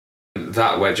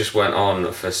that just went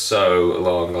on for so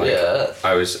long. Like,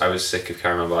 I was sick of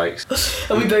carrying my bikes.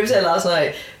 And we both said last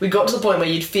night, we got to the point where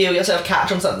you'd feel yourself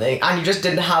catch on something and you just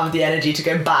didn't have the energy to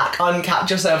go back, uncatch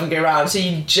yourself and go around, so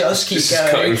you just keep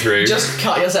going. Cutting through. Just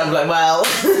cut yourself like, well.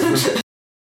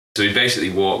 So we basically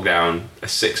walked down a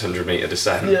 600 metre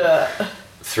descent. Yeah.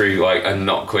 Through, like, and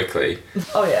not quickly.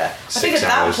 Oh, yeah. I think at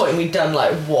that point we'd done,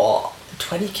 like, what,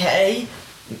 20k?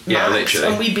 Max? Yeah, literally.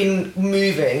 And we'd been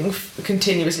moving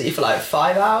continuously for, like,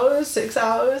 5 hours, 6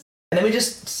 hours. And then we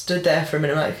just stood there for a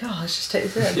minute, like, oh, let's just take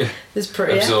this in. Yeah. It's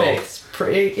pretty epic. It's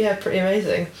pretty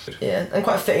amazing. Yeah, and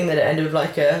quite fitting that it ended with,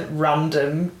 like, a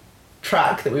random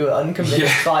track that we were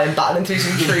unconvinced by and battling through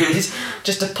some trees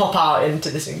just to pop out into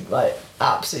this, like,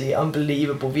 absolutely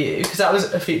unbelievable view, because that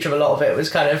was a feature of a lot of it, was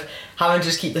kind of having to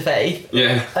just keep the faith.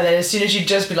 Yeah. And then as soon as you'd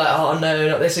just be like, oh no,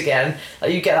 not this again,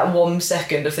 like, you get that 1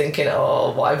 second of thinking,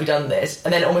 oh, why have we done this?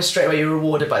 And then almost straight away you're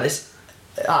rewarded by this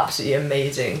absolutely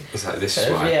amazing. It's like, this is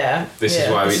kind of, why. Yeah. This is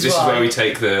where we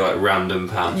take the, like, random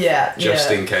path. Yeah.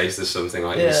 Just in case there's something,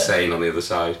 like, insane on the other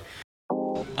side.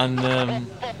 And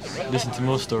listen to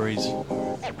more stories.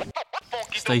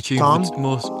 Stay tuned Tom? for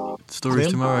more stories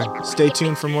Tim? tomorrow. Stay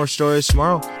tuned for more stories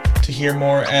tomorrow. To hear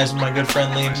more, as my good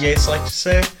friend Liam Yates like to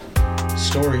say,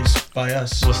 stories by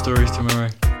us. More stories tomorrow.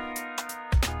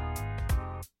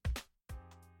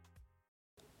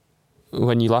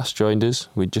 When you last joined us,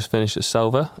 we'd just finished at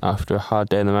Selva after a hard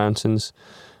day in the mountains,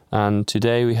 and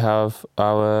today we have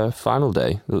our final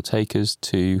day that will take us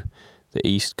to the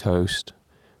east coast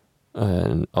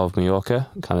of Majorca,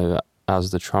 kind of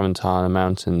as the Tramuntana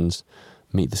mountains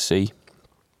meet the sea,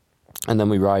 and then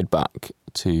we ride back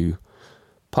to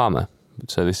Palma.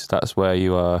 So that's where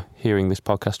you are hearing this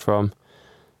podcast from,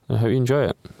 and I hope you enjoy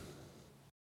it.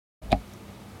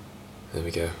 There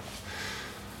we go.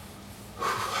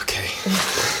 Okay.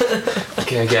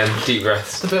 Okay, again, deep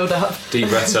breaths. The build up. Deep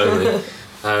breaths only.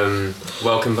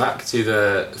 Welcome back to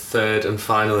the third and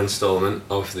final instalment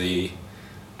of the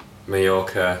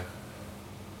Majorca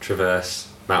Traverse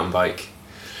mountain bike.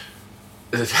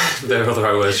 There are other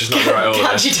right words, just not the right order.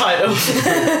 Catchy title.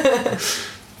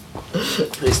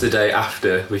 It's the day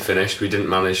after we finished. We didn't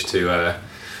manage to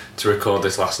record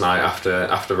this last night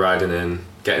after riding in,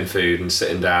 getting food and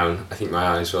sitting down. I think my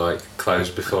eyes were, like,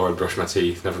 closed before I brushed my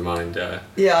teeth, never mind.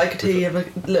 Yeah, I could hear you have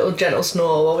a little gentle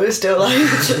snore while we were still, like,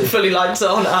 fully lights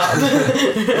on up.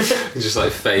 Just,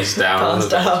 like, face down.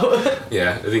 Passed out.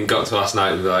 Yeah, I think got to last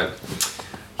night and be like,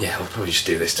 yeah, we'll probably just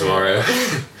do this tomorrow.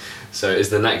 So it's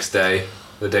the next day,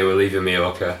 the day we're leaving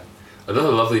Majorca.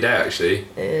 Another lovely day, actually.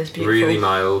 It is beautiful. Really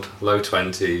mild, low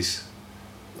 20s,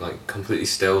 like, completely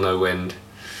still, no wind.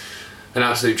 An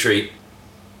absolute treat.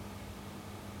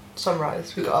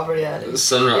 Sunrise, we got up really early.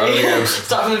 Sunrise. Yeah.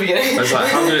 Start from the beginning. I was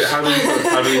like,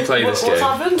 how do we play this game? What's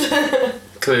happened?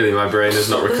 Clearly my brain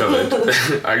has not recovered.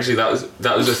 Actually, that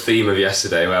was a theme of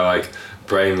yesterday, where, like,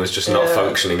 brain was just not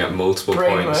functioning at multiple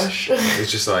brain points. mush.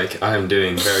 It's just like, I am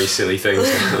doing very silly things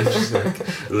now. I'm just,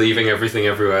 like, leaving everything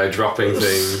everywhere, dropping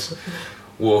things,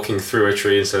 walking through a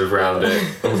tree instead of round it,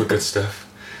 all the good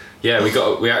stuff. Yeah,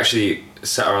 we actually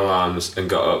set our alarms and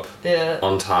got up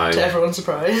on time. To everyone's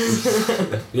surprise.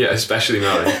 Yeah, especially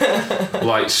mine.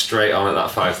 Light straight on at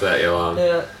that 5:30 alarm.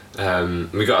 Yeah.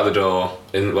 We got out the door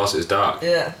whilst it was dark.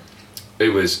 Yeah. It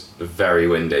was very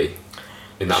windy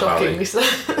in that Shockingly valley. so.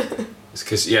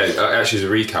 Because, actually, as a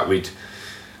recap,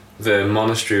 the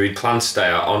monastery we'd planned to stay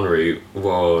at en route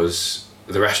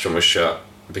the restaurant was shut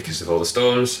because of all the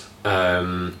storms.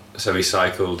 So we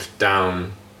cycled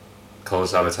down Col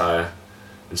Sabataya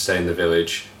and stayed in the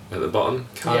village at the bottom.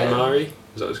 Kaimari,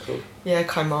 is that what it's called? Yeah,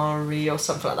 Kaimari or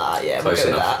something like that. Yeah, Close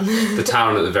we'll go enough. with that. The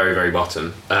town at the very, very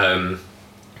bottom.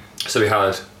 So we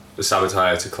had the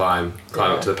Sabataya to climb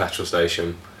up to the petrol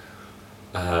station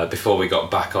before we got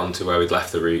back onto where we'd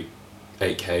left the route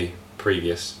 8k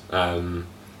previous. And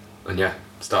yeah,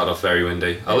 started off very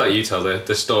windy. I'll let you tell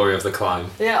the story of the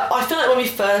climb. Yeah, I feel like when we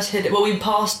first hit it, well, we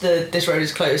passed the "this road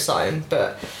is closed" sign,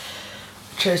 but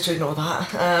chose to ignore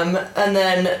that. And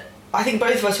then I think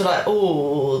both of us were like,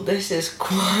 oh, this is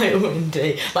quite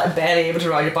windy, like barely able to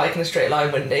ride your bike in a straight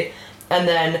line windy. And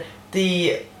then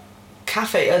the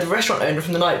the restaurant owner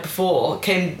from the night before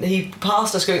he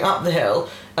passed us going up the hill,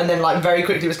 and then, like, very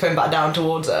quickly was coming back down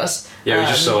towards us. Yeah, we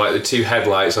just saw, like, the two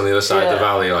headlights on the other side of the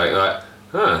valley, like,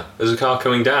 there's a car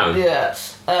coming down. Yeah.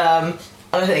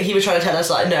 And I think he was trying to tell us,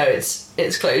 like, no,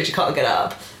 it's closed, you can't get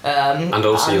up. And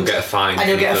also you'll get a fine. And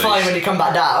you'll get a fine when you come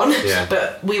back down. Yeah.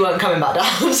 But we weren't coming back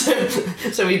down,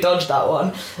 so we dodged that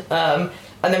one.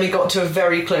 And then we got to a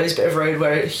very close bit of road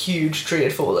where a huge tree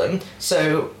had fallen,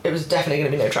 so it was definitely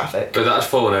going to be no traffic. But that had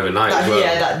fallen overnight as well.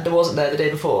 Yeah, that wasn't there the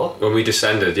day before. When we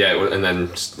descended, and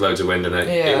then loads of wind, and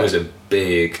it was a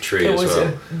big tree as well. It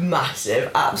was a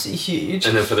massive, absolutely huge.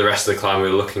 And then for the rest of the climb, we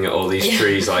were looking at all these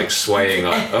trees like swaying,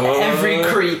 like every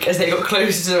creek as they got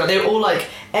closer to the road. They were all like,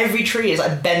 every tree is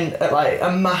like bent at like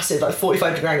a massive like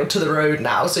 45-degree angle to the road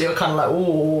now, so you're kind of like,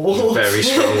 ooh, very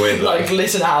strong wind. Like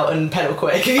listen out and pedal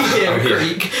quick if you hear a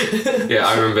creek. Yeah,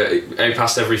 I remember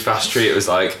past every fast tree, it was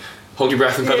like, hold your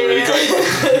breath and pedal really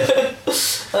quick.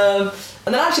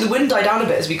 And then actually the wind died down a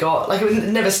bit as we got, like, it was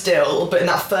never still, but in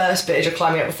that first bit as you're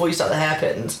climbing up before you start the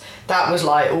hairpins, that was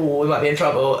like, oh, we might be in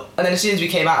trouble. And then as soon as we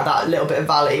came out of that little bit of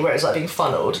valley where it's like being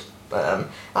funneled,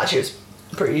 actually it was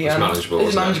pretty... it was manageable. It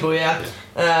was manageable, yeah.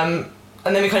 And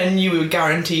then we kind of knew we were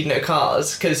guaranteed no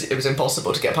cars, because it was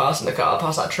impossible to get past in the car,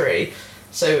 past that tree.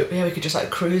 So, yeah, we could just,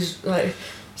 like, cruise, like,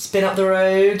 spin up the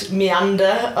road,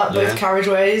 meander up both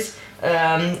carriageways.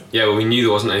 Well, we knew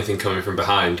there wasn't anything coming from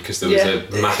behind because there was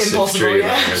a massive tree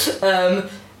around.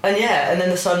 And then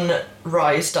the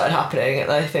sunrise started happening,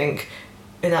 and I think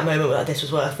in that moment we're like, this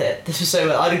was worth it. This was so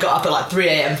worth it. I'd got up at like 3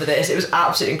 a.m. for this. It was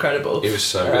absolutely incredible. It was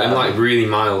so good. And like really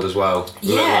mild as well. We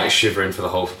looked like shivering for the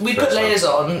whole... We put layers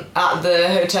on at the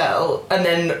hotel, and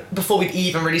then before we'd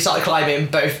even really started climbing,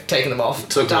 both taking them off.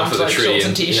 Took them off at the tree. Shorts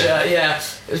and t-shirt, yeah.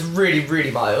 It was really,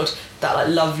 really mild. That like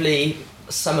lovely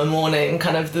summer morning,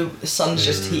 kind of the sun's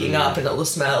just heating up and all the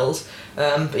smells.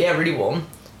 But yeah, really warm.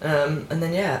 And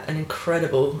then an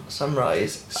incredible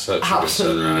sunrise. Such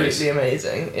absolutely a good sunrise.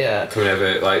 Amazing. Yeah. Coming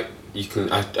over, like you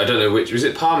can, I don't know which, was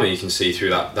it Palma you can see through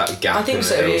that gap? I think in the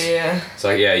so. hills? Yeah. It's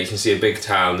like you can see a big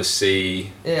town, the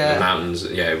sea, the mountains.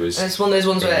 Yeah, it was. And it's one of those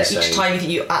ones where insane. each time you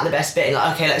think you're at the best bit, and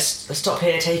like, okay, let's stop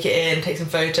here, take it in, take some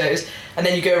photos, and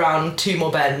then you go around 2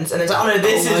 more bends, and it's like, oh no,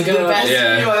 this is the best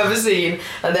view I've ever seen,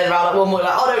 and then around like 1 more,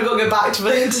 like, oh no, we've got to go back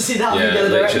to see that in the other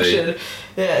direction.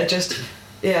 Yeah, just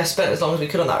spent as long as we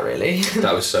could on that really.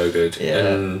 That was so good. Yeah.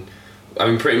 And I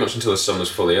mean, pretty much until the sun was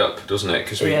fully up, doesn't it?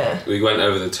 Because we went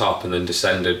over the top and then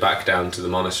descended back down to the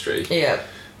monastery. Yeah.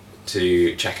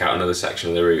 To check out another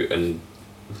section of the route, and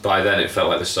by then it felt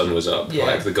like the sun was up,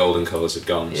 like the golden colours had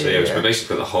gone. So it was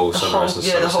basically the whole sunrise and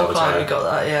sunset. The whole climb we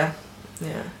got that.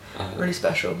 Really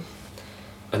special.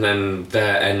 And then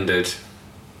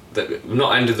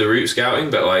not ended the route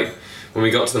scouting, but like when we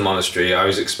got to the monastery, I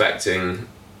was expecting.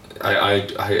 I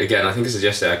again, I think I said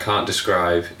yesterday, I can't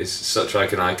describe. It's such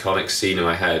like an iconic scene in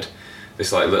my head.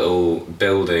 This like little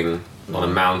building on a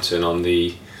mountain on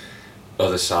the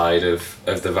other side of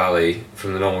the valley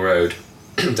from the normal road.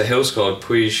 The hill's called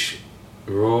Puig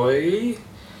Roy.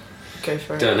 Go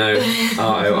for it. Don't know.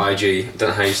 Roig. Don't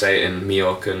know how you say it in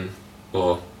Majorcan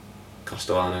or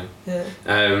Castellano.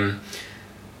 Yeah.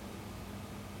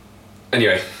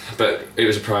 Anyway, but it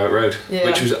was a private road,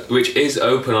 which is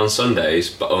open on Sundays,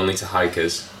 but only to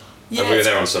hikers. Yeah, and we were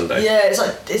there on Sunday. Yeah,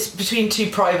 it's between 2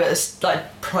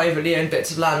 privately owned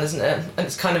bits of land, isn't it? And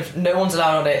it's kind of no one's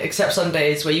allowed on it except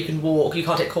Sundays, where you can walk. You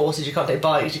can't take horses. You can't take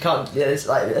bikes. You can't. There's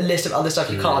like a list of other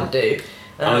stuff you can't do.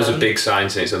 And there's a big sign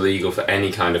saying it's illegal for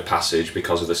any kind of passage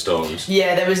because of the storms.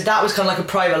 Yeah, that was kind of like a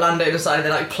private landowner sign, and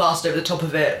then like plastered over the top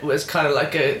of it was kind of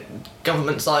like a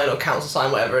government sign or council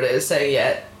sign, whatever it is, saying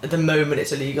at the moment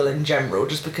it's illegal in general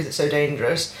just because it's so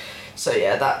dangerous. So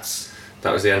yeah, that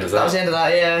was the end of that. That was the end of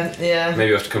that. Yeah.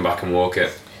 Maybe we have to come back and walk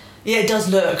it. Yeah, it does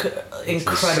look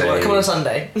incredible. Come on a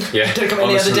Sunday. Yeah. Don't come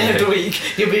any other day of the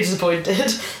week. You'll be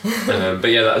disappointed. But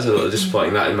yeah, that was a little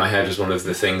disappointing. That in my head was one of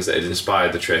the things that had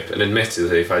inspired the trip. And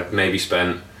admittedly, if I'd maybe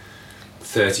spent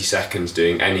 30 seconds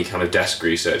doing any kind of desk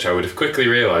research, I would have quickly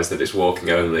realised that it's walking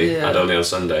only and only on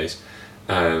Sundays.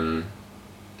 But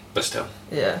still.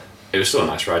 Yeah. It was still a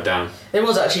nice ride down. It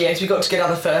was actually, because we got to go down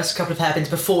the first couple of hairpins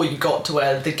before you got to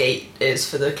where the gate is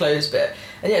for the closed bit.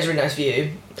 And yeah, it was a really nice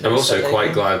view. I'm also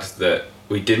quite glad that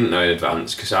we didn't know in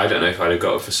advance, because I don't know if I'd have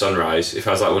got up for sunrise. If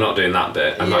I was like, we're not doing that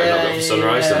bit, I might have not got up for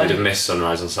sunrise, then we'd have missed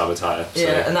sunrise on Sabataya. So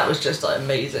yeah, and that was just like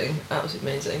amazing.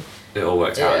 Absolutely amazing. It all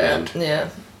worked out in the end. Yeah.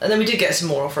 And then we did get some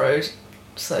more off-road,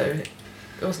 so it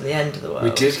wasn't the end of the world.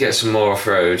 We did get some more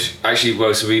off-road.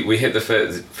 Actually, so we hit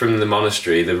from the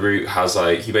monastery, the route has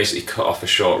like, you basically cut off a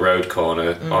short road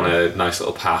corner on a nice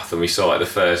little path, and we saw like the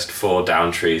first 4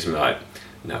 down trees, and we're like,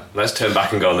 no, let's turn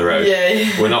back and go on the road.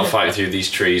 We're not fighting through these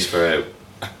trees for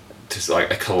just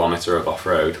like a kilometre of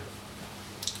off-road.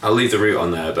 I'll leave the route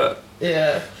on there, but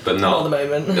not at the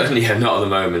moment. Not at the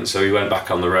moment. So we went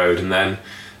back on the road, and then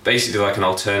basically like an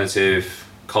alternative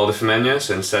Col de Femenia.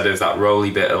 So instead of that rolly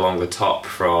bit along the top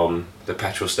from the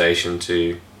petrol station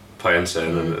to Poyensa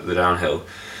and then the downhill,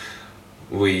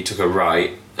 we took a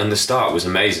right, and the start was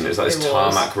amazing. It was like this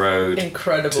tarmac road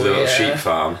incredible to the little sheep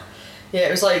farm. Yeah,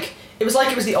 it was like it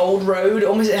was the old road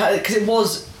almost, because it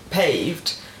was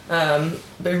paved, but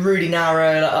really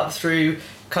narrow, like up through.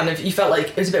 Kind of, you felt like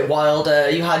it was a bit wilder.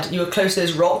 You were close to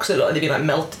those rocks that looked like they'd been like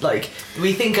melted. Like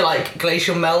we think of like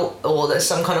glacial melt, or there's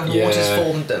some kind of water's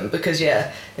formed them, because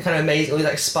they're kind of amazing. All these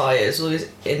like spires, all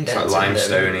these indents. It's like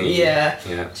limestoney. Yeah.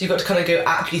 So you've got to kind of go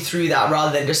actually through that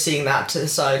rather than just seeing that to the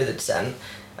side of the descent.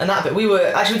 And that bit, we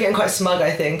were actually getting quite smug,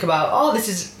 I think, about this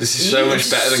is so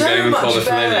much better than going for the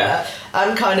familiar,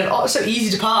 and kind of so easy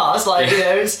to pass. Like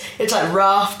it's like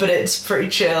rough, but it's pretty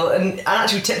chill, and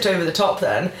actually tipped over the top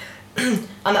then.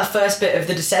 And that first bit of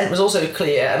the descent was also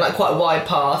clear and like quite a wide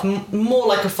path, more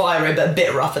like a fire road, but a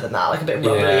bit rougher than that, like a bit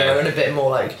rubblier and a bit more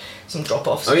like some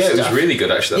drop-offs. Oh yeah, it was really good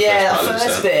actually. That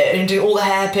first bit, and doing all the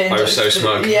hairpins. I was so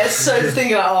smug. Yeah, so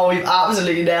thinking like, we've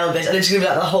absolutely nailed this, and it's gonna be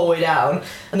like the whole way down.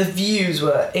 And the views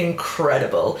were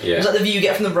incredible. Yeah. It was like the view you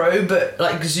get from the road, but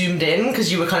like zoomed in,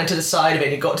 because you were kind of to the side of it,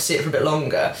 and you got to see it for a bit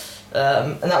longer,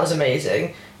 and that was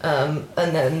amazing. And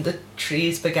then the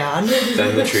trees began.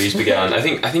 I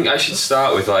think I should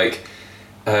start with like,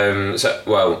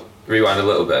 rewind a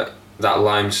little bit. That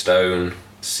limestone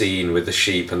scene with the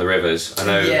sheep and the rivers. I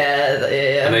know.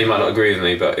 Yeah. I know you might not agree with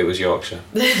me, but it was Yorkshire.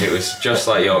 It was just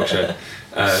like Yorkshire.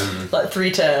 Like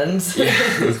 3 turns. Yeah,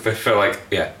 for like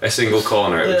a single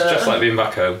corner. It was just like being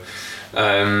back home.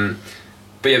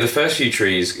 But yeah, the first few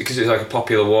trees, because it was like a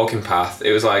popular walking path,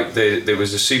 it was like there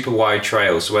was a super wide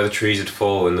trail, so where the trees had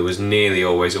fallen, there was nearly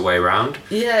always a way around.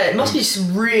 Yeah, it must be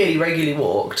really regularly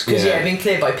walked, because it'd been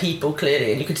cleared by people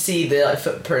clearly, and you could see the like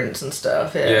footprints and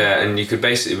stuff. Yeah, and you could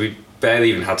we barely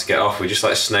even had to get off. We just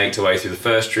like snaked away through the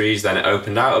first trees, then it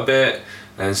opened out a bit,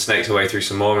 and snaked away through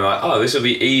some more. And we're like, this will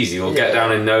be easy. We'll get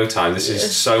down in no time. This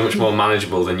is so much more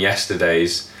manageable than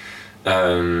yesterday's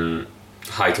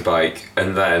hike a bike.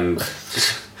 And then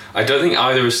I don't think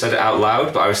either of us said it out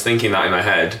loud, but I was thinking that in my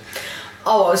head.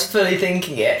 I was fully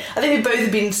thinking it. I think we both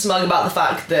have been smug about the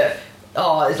fact that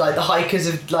it's like the hikers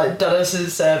have like done us a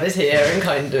service here, and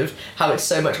kind of how it's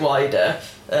so much wider.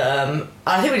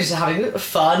 I think we're just having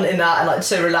fun in that, and like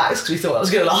so relaxed, because we thought that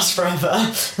was going to last forever.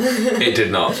 It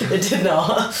did not. It did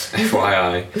not.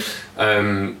 FYI.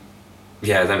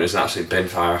 Then it was an absolute bin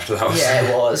fire after that. Yeah,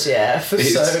 it was, for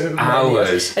so many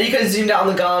hours. And you kind of zoomed out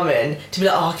on the Garmin to be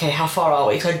like, okay, how far are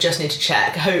we? Because I just need to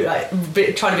check.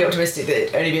 Trying to be optimistic that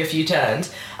it'd only be a few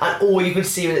turns. And all you could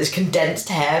see was these condensed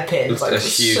hairpins, like a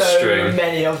huge so string.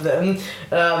 Many of them.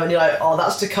 And you're like,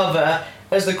 that's to cover,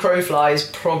 as the crow flies,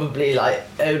 probably like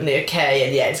only a K,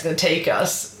 and it's going to take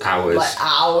us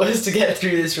hours to get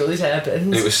through this for all these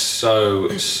hairpins. It was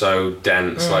so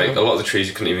dense. Like a lot of the trees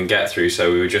you couldn't even get through,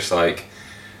 so we were just like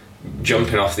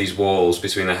jumping off these walls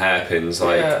between the hairpins,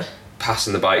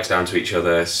 passing the bikes down to each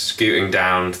other, scooting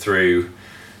down through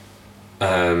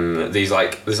there's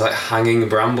like hanging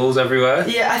brambles everywhere.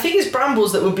 Yeah, I think it's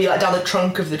brambles that would be like down the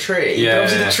trunk of the tree. Yeah. But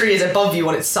obviously the tree is above you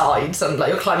on its sides, and like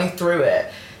you're climbing through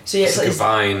it. So it's like a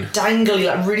vine. Dangly,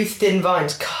 like really thin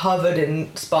vines covered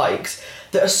in spikes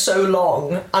that are so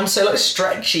long and so like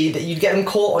stretchy that you'd get them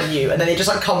caught on you, and then they just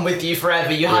like come with you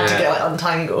forever. You had to get like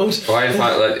untangled. Well, I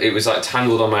had like it was like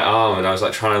tangled on my arm, and I was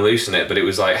like trying to loosen it, but it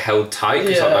was like held tight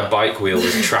because like my bike wheel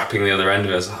was trapping the other end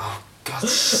of it. I was like, oh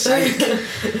God's sake.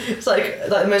 It's like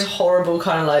the most horrible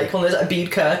kind of like one of those like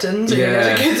bead curtains. Yeah.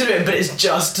 And you go through it, but it's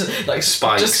just like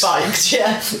spikes. Just spikes.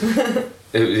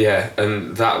 Yeah.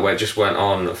 And that just went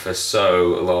on for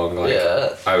so long.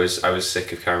 I was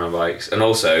sick of carrying my bikes, and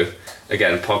also,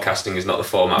 again, podcasting is not the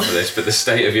format for this, but the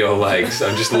state of your legs.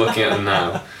 I'm just looking at them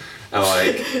now. I'm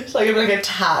like, it's like I'm like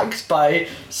attacked by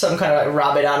some kind of like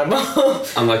rabid animal.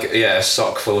 I'm like a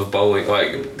sock full of bowling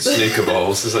like snooker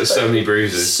balls. There's like so many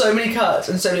bruises, so many cuts,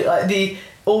 and so many like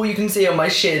all you can see on my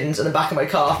shins and the back of my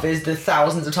calf is the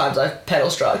thousands of times I've pedal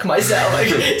struck myself,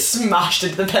 like smashed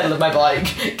into the pedal of my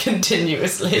bike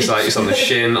continuously. It's like it's on the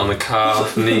shin, on the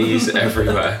calf, knees,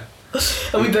 everywhere.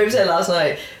 And we both said last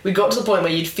night, we got to the point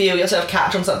where you'd feel yourself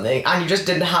catch on something and you just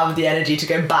didn't have the energy to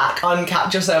go back,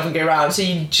 uncatch yourself and go around, so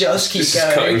you just keep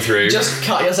going. Cutting through. Just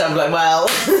cut yourself like, well...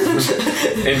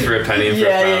 in for a penny, in for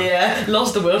a pound. Yeah.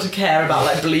 Lost the will to care about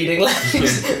like bleeding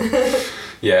legs.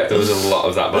 Yeah, there was a lot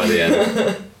of that by the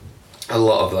end. A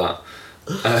lot of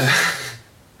that.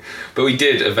 But we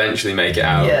did eventually make it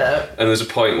out. Yeah. And there was a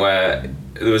point where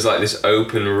there was like this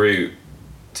open route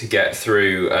to get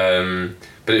through,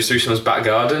 but it was through someone's back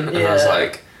garden, and I was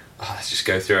like, let's just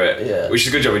go through it. Yeah. Which is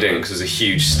a good job we didn't, because there's a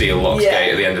huge steel locked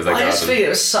gate at the end of the garden. I just figured it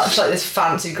was such like this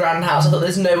fancy grand house. I thought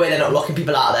there's no way they're not locking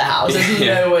people out of their house. There's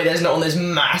no way there's not one of those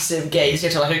massive gates. You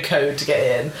have to like a code to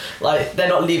get in. Like they're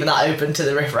not leaving that open to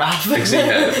the riffraff.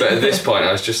 Yeah, but at this point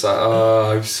I was just like,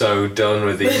 oh, I'm so done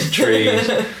with these trees.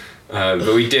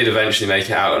 But we did eventually make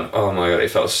it out, and oh my god,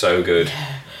 it felt so good.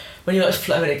 Yeah. When you're like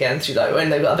flowing again through like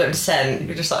when they've got a bit of descent,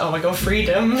 you're just like, oh my god,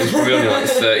 freedom. It's probably only like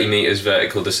 30 metres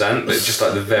vertical descent, but just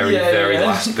like the very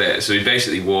last bit. So we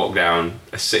basically walked down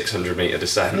a 600 metre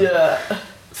descent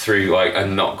through like,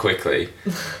 and not quickly.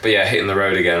 But yeah, hitting the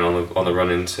road again on the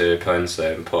run into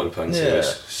Plensa and Port of Plensa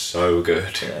was so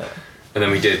good. Yeah. And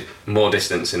then we did more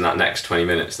distance in that next 20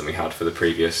 minutes than we had for the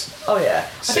previous. Oh yeah.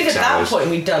 I think at that point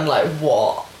we'd done like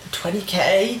what,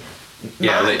 20k? Max,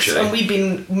 yeah, literally. And we've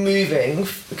been moving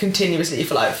continuously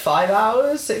for like 5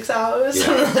 hours, 6 hours.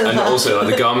 Yeah. And also,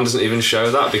 like, the Garmin doesn't even show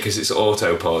that because it's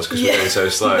auto pause because we're going so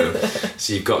slow.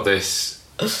 So you've got this.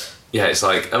 Yeah, it's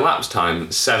like elapsed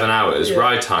time 7 hours,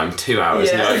 ride time 2 hours.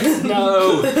 And you're like,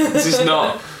 no,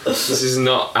 this is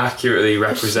not accurately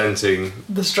representing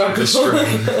the struggle, the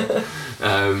strain.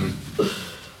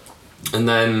 And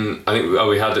then I think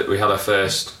we had our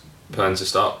first Plensa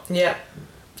stop. Yeah.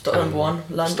 Stop number one,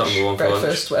 lunch, stop number one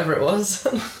breakfast, for lunch. whatever it was.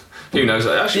 Who knows?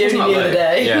 Actually, the wasn't only meal of the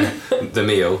day. Yeah, the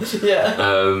meal.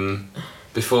 Yeah.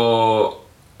 Before,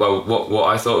 well, what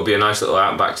I thought would be a nice little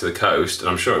out back to the coast, and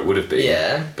I'm sure it would have been.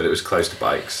 Yeah. But it was close to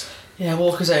bikes. Yeah,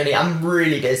 walkers only. I'm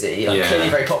really busy. Like, clearly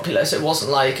very popular. So it wasn't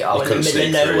like in the middle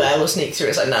of nowhere we'll sneak through.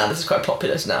 It's like, nah, this is quite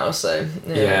populous now. So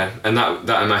yeah, and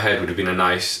that in my head would have been a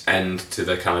nice end to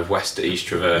the kind of west to east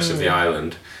traverse of the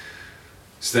island.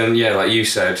 So then, yeah, like you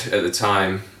said at the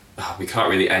time, we can't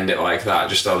really end it like that,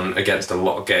 just on against a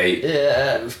lock gate.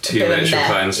 Yeah. 2 minutes from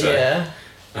Plensa.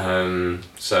 Yeah.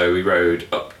 So we rode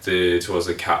up towards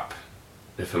the Cap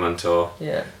de Formentor.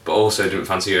 Yeah. But also didn't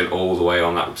fancy going all the way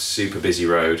on that super busy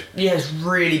road. Yeah, it's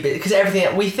really busy because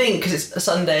everything we think because it's a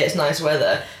Sunday, it's nice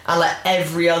weather, and like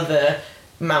every other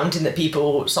mountain that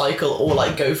people cycle or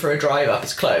like go for a drive up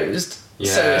is closed.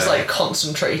 Yeah. So it's like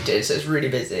concentrated, so it's really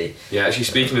busy. Yeah, actually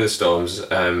speaking of the storms,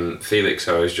 Felix,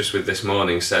 who I was just with this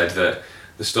morning, said that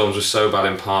the storms were so bad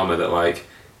in Palma that like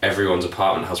everyone's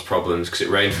apartment has problems because it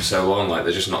rained for so long, like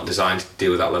they're just not designed to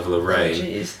deal with that level of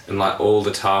rain. And like all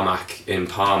the tarmac in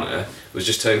Palma was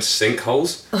just turned to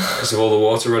sinkholes because of all the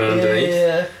water running underneath.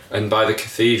 Yeah. And by the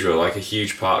cathedral, like a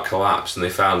huge part collapsed, and they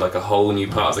found like a whole new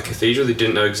part of the cathedral they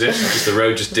didn't know existed because the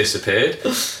road just disappeared.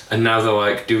 And now they're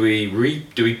like, do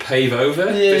we pave over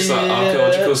this like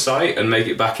archaeological site and make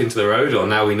it back into the road, or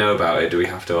now we know about it, do we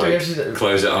have to like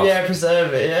close it off? Yeah,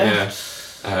 preserve it. Yeah.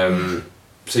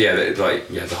 So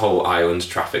the whole island's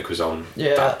traffic was on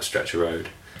that stretch of road.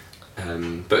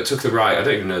 But it took the right, I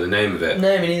don't even know the name of it.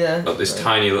 No, me neither. Up this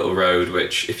tiny little road,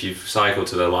 which if you've cycled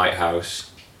to the lighthouse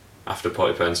after Port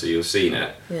of Plensa, you'll have seen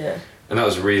it. Yeah. And that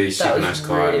was really super nice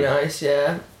climb. Really nice,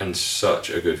 yeah. And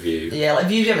such a good view. Yeah, like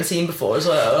views you haven't seen before as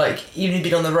well. Like even if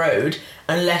you've been on the road,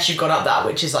 unless you've gone up that,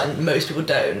 which is like most people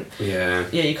don't. Yeah.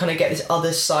 Yeah, you kind of get this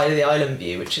other side of the island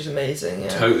view, which is amazing. Yeah.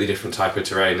 Totally different type of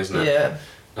terrain, isn't it? Yeah.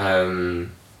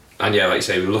 And yeah, like you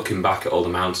say, looking back at all the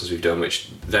mountains we've done, which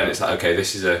then it's like, okay,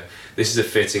 this is a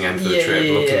fitting end for the trip.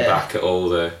 Looking back at all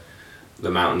the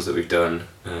mountains that we've done.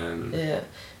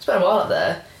 Spent a while up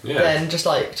there. Yeah. Then just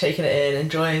like taking it in,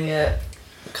 enjoying it,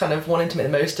 kind of wanting to make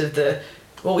the most of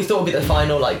what we thought would be the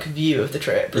final like view of the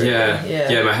trip. Really. Yeah.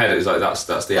 In my head it was like that's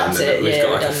the end of it. We've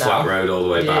got like a flat road all the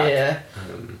way back. Yeah.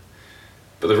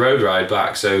 But the road ride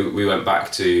back, so we went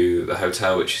back to the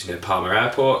hotel which is near Palma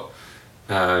Airport.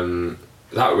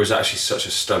 That was actually such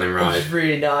a stunning ride. It was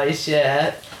really nice,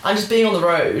 yeah. And just being on the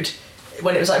road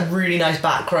when it was like really nice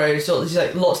back roads, so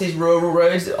like lots of these rural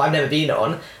roads that I've never been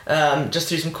on, just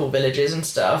through some cool villages and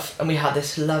stuff. And we had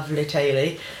this lovely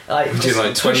tailie, like just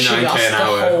like 29k an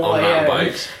hour on mountain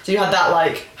bikes. So you had that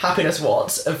like happiness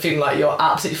watts of feeling like you're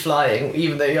absolutely flying,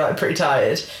 even though you're like pretty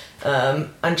tired,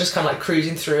 and just kind of like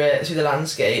cruising through the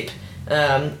landscape.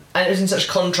 And it was in such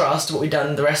contrast to what we'd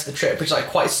done the rest of the trip, which is like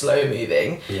quite slow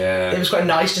moving. Yeah. It was quite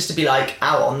nice just to be like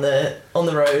out on the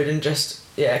road and just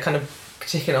kind of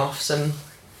ticking off some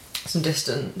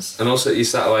distance. And also you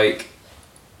sat like,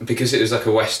 because it was like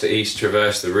a west to east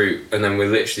traverse the route, and then we're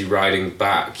literally riding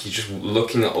back, you're just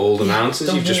looking at all the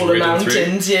mountains you've just ridden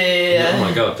mountains, through. Yeah. Oh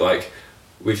my god, like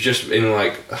we've just in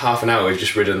like half an hour we've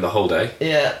just ridden the whole day.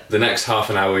 Yeah. The next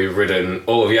half an hour we've ridden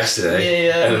all of yesterday.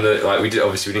 Yeah. And we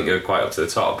didn't go quite up to the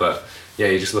top, but yeah,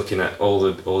 you're just looking at all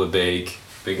the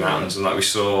big mountains, and like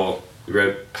we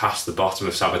rode past the bottom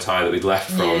of Sabatai that we'd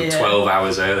left from 12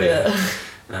 hours earlier.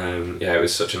 Yeah. It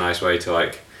was such a nice way to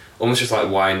like almost just like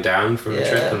wind down from the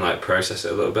trip and like process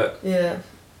it a little bit. Yeah.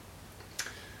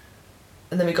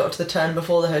 And then we got to the turn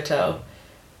before the hotel.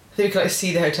 I think we could like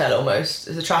see the hotel almost.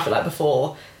 There's a traffic light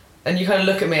before. And you kind of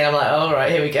look at me and I'm like, all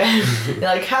right, here we go. You're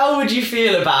like, how would you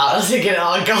feel about? I was thinking,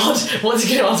 oh God, what's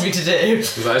he going to ask me to do?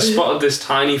 Like, I spotted this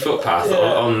tiny footpath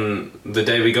on the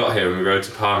day we got here and we rode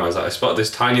to Parma. I was like, I spotted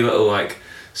this tiny little like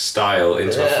stile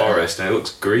into a forest and it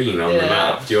looks green on the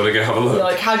map. Do you want to go have a look? You're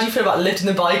like, how do you feel about lifting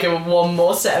the bike over one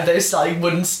more set of those like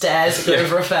wooden stairs that go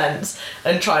over a fence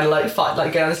and trying to like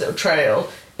go down this little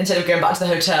trail instead of going back to the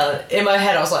hotel? And in my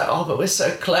head I was like, oh, but we're so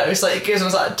close. Like it gives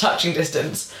us like a touching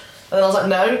distance. And then I was like,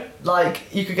 no,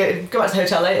 like you could go back to the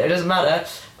hotel later, it doesn't matter.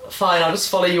 Fine, I'll just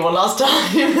follow you one last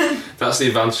time. That's the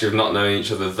advantage of not knowing each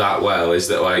other that well, is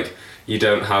that like we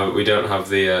don't have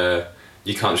the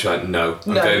you can't just be like, no,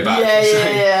 I'm going back.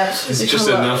 Yeah. It's just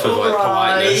enough of like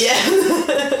politeness.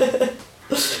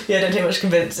 Yeah, don't take much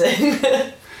convincing.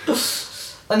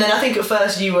 And then I think at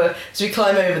first so we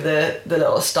climb over the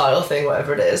little stile thing,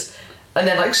 whatever it is. And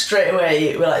then like straight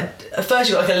away we're like, at first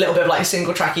you got like a little bit of like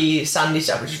single tracky sandy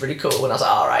stuff, which is really cool, and I was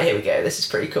like, alright, here we go, this is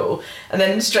pretty cool. And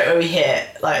then straight away we hit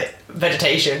like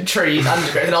vegetation, trees,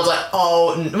 undergrowth, and I was like,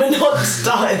 oh, we're not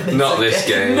starting this Not again. this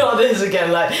game. Not this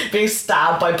again, like being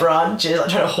stabbed by branches, like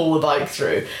trying to haul the bike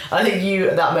through. And I think you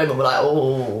at that moment were like,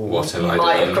 oh, what have you I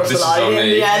might done? have crossed This the is line. on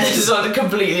me. Yeah, this is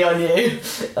completely on you.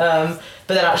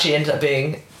 But then actually ended up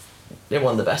being one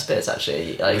of the best bits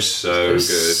actually. Like, It was so good.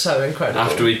 So incredible.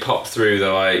 After we popped through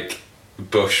the like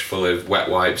bush full of wet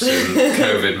wipes and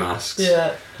COVID masks.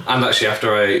 Yeah. And actually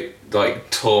after I like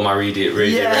tore my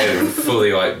radiator and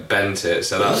fully like bent it,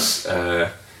 so that's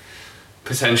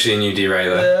potentially a new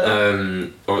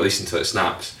derailleur, or at least until it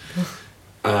snaps.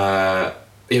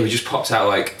 We just popped out,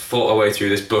 like fought our way through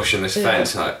this bush and this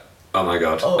fence, and like, oh my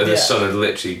god. And the sun had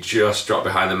literally just dropped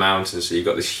behind the mountains, so you've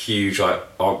got this huge like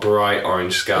bright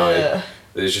orange sky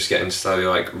that is just getting slowly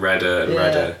like redder and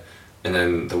redder, and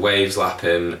then the waves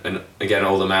lapping, and again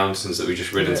all the mountains that we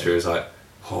just ridden through is like,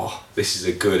 oh, this is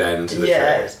a good end to the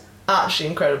trip. It's actually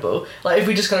incredible. Like if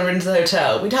we just kind of ridden to the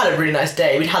hotel, we'd had a really nice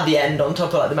day, we'd had the end on top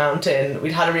of like the mountain,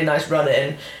 we'd had a really nice run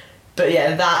in. But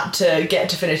yeah, that to get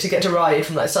to ride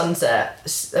from like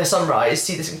sunrise,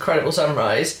 see this incredible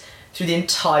sunrise through the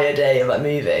entire day of like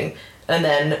moving, and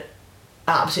then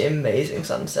absolutely amazing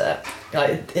sunset.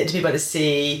 Like it to be by the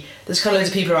sea. There's kind of loads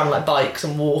of people around like bikes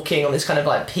and walking on this kind of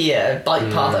like pier,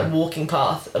 bike path, like walking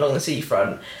path along the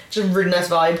seafront. Just a really nice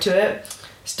vibe to it.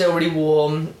 Still really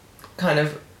warm, kind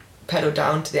of pedaled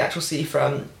down to the actual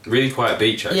seafront. Really quiet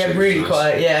beach actually. Yeah, really nice.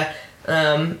 quiet, yeah.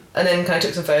 And then kind of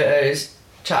took some photos,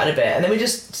 chatted a bit, and then we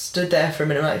just stood there for a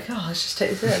minute like, oh, let's just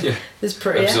take this in. Yeah. It's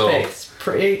pretty Absorb. epic. It's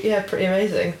pretty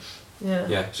amazing. Yeah.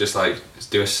 Yeah, it's just like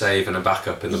do a save and a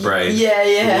backup in the brain.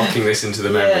 Yeah. Locking this into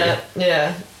the memory.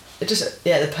 Yeah. It just,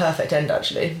 the perfect end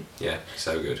actually. Yeah,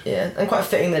 so good. Yeah, and quite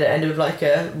fitting that it ended with like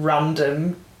a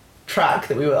random track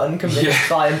that we were unconvinced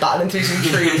by and battling through some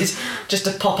trees just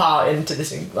to pop out into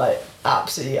this like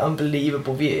absolutely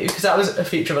unbelievable view, because that was a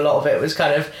feature of a lot of it, was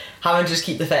kind of having to just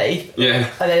keep the faith.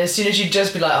 Yeah. And then as soon as you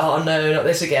just be like, oh no, not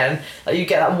this again, like you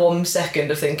get that 1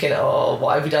 second of thinking, oh,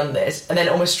 why have we done this? And then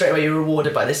almost straight away you're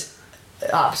rewarded by this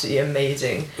absolutely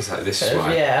amazing. It's like this is kind of,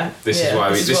 why. This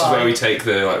is why we take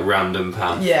the like random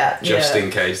path. Just in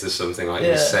case there's something like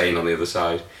insane on the other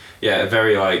side. Yeah, a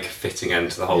very like fitting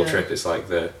end to the whole trip. It's like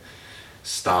the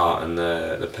start and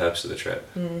the purpose of the trip.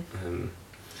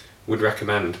 Would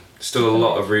recommend. Still a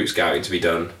lot of route scouting to be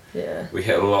done. Yeah. We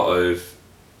hit a lot of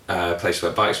places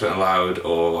where bikes weren't allowed,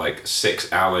 or like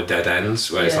 6-hour dead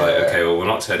ends where it's like, okay, well we're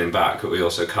not turning back, but we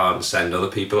also can't send other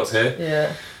people up here.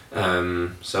 Yeah.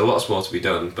 So lots more to be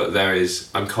done, but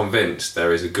I'm convinced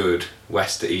there is a good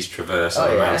west to east traverse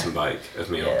on a mountain bike of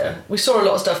Majorca. Yeah. We saw a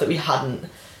lot of stuff that we hadn't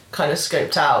kind of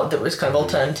scoped out that was kind of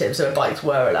alternatives where bikes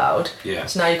were allowed. Yeah.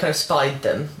 So now you kind of spied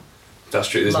them. That's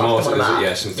true. There's Mark more. them on the map.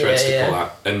 There's some threads to pull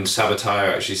out. And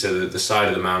Sabatire actually said that the side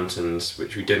of the mountains,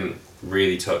 which we didn't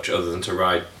really touch other than to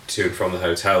ride to and from the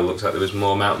hotel, looks like there was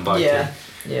more mountain biking.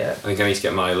 Yeah. I think I need to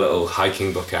get my little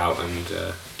hiking book out and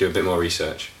do a bit more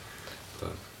research.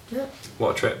 But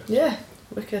what a trip. Yeah.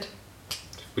 Wicked.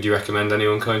 Would you recommend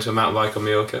anyone coming to a mountain bike on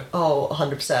Majorca? Oh,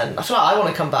 100%. I feel like I want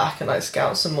to come back and like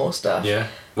scout some more stuff. Yeah.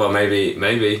 Well, maybe.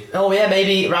 Oh yeah,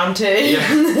 maybe round 2.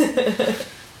 Yeah.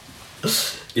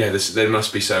 Yeah, there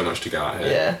must be so much to go out here.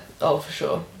 Yeah. Oh, for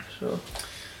sure.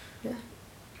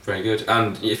 Very good.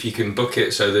 And if you can book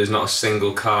it so there's not a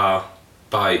single car,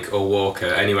 bike or walker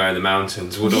anywhere in the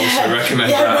mountains, would also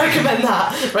recommend that. Yeah, recommend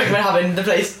that. Recommend having the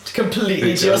place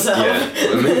completely to yourself.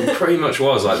 Yeah. I mean, it pretty much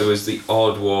was like there was the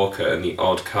odd walker and the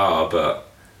odd car, but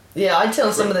yeah, I'd say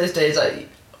on some of those days, like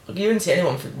you wouldn't see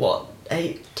anyone for what,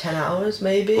 8-10 hours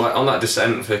maybe. Like on that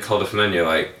descent for Col de Femenia,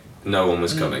 like no one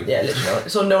was coming. Yeah, literally.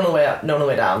 So no one on the way up, no one on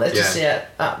the way down. There's just Yeah.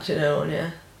 absolutely no one.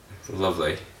 Yeah.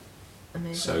 Lovely.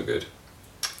 Amazing. So good.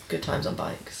 Good times on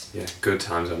bikes. Yeah, good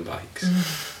times on bikes.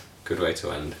 Good way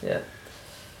to end. Yeah.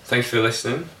 Thanks for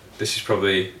listening. This will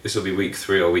be week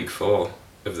 3 or week 4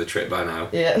 of the trip by now.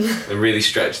 Yeah. And really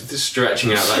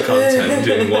stretching out that content,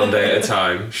 doing one day at a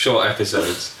time, short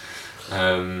episodes.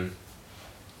 Yeah,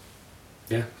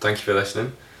 thank you for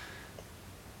listening.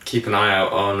 Keep an eye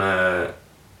out on a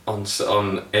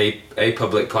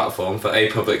public platform for a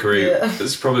public route. Yeah.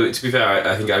 It's probably, to be fair,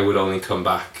 I think I would only come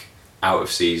back out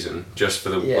of season just for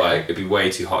the like it'd be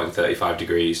way too hot in 35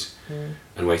 degrees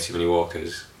and way too many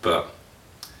walkers, but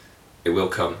it will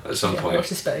come at some point. Watch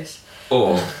the space.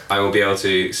 Or I will be able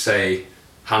to say,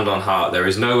 hand on heart, there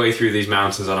is no way through these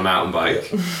mountains on a mountain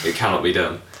bike. It cannot be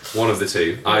done. One of the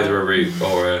two, either a route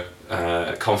or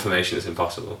a confirmation it's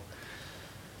impossible.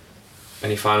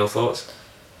 Any final thoughts?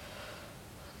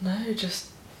 No, just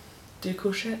do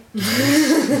cool shit.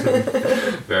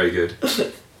 Very good.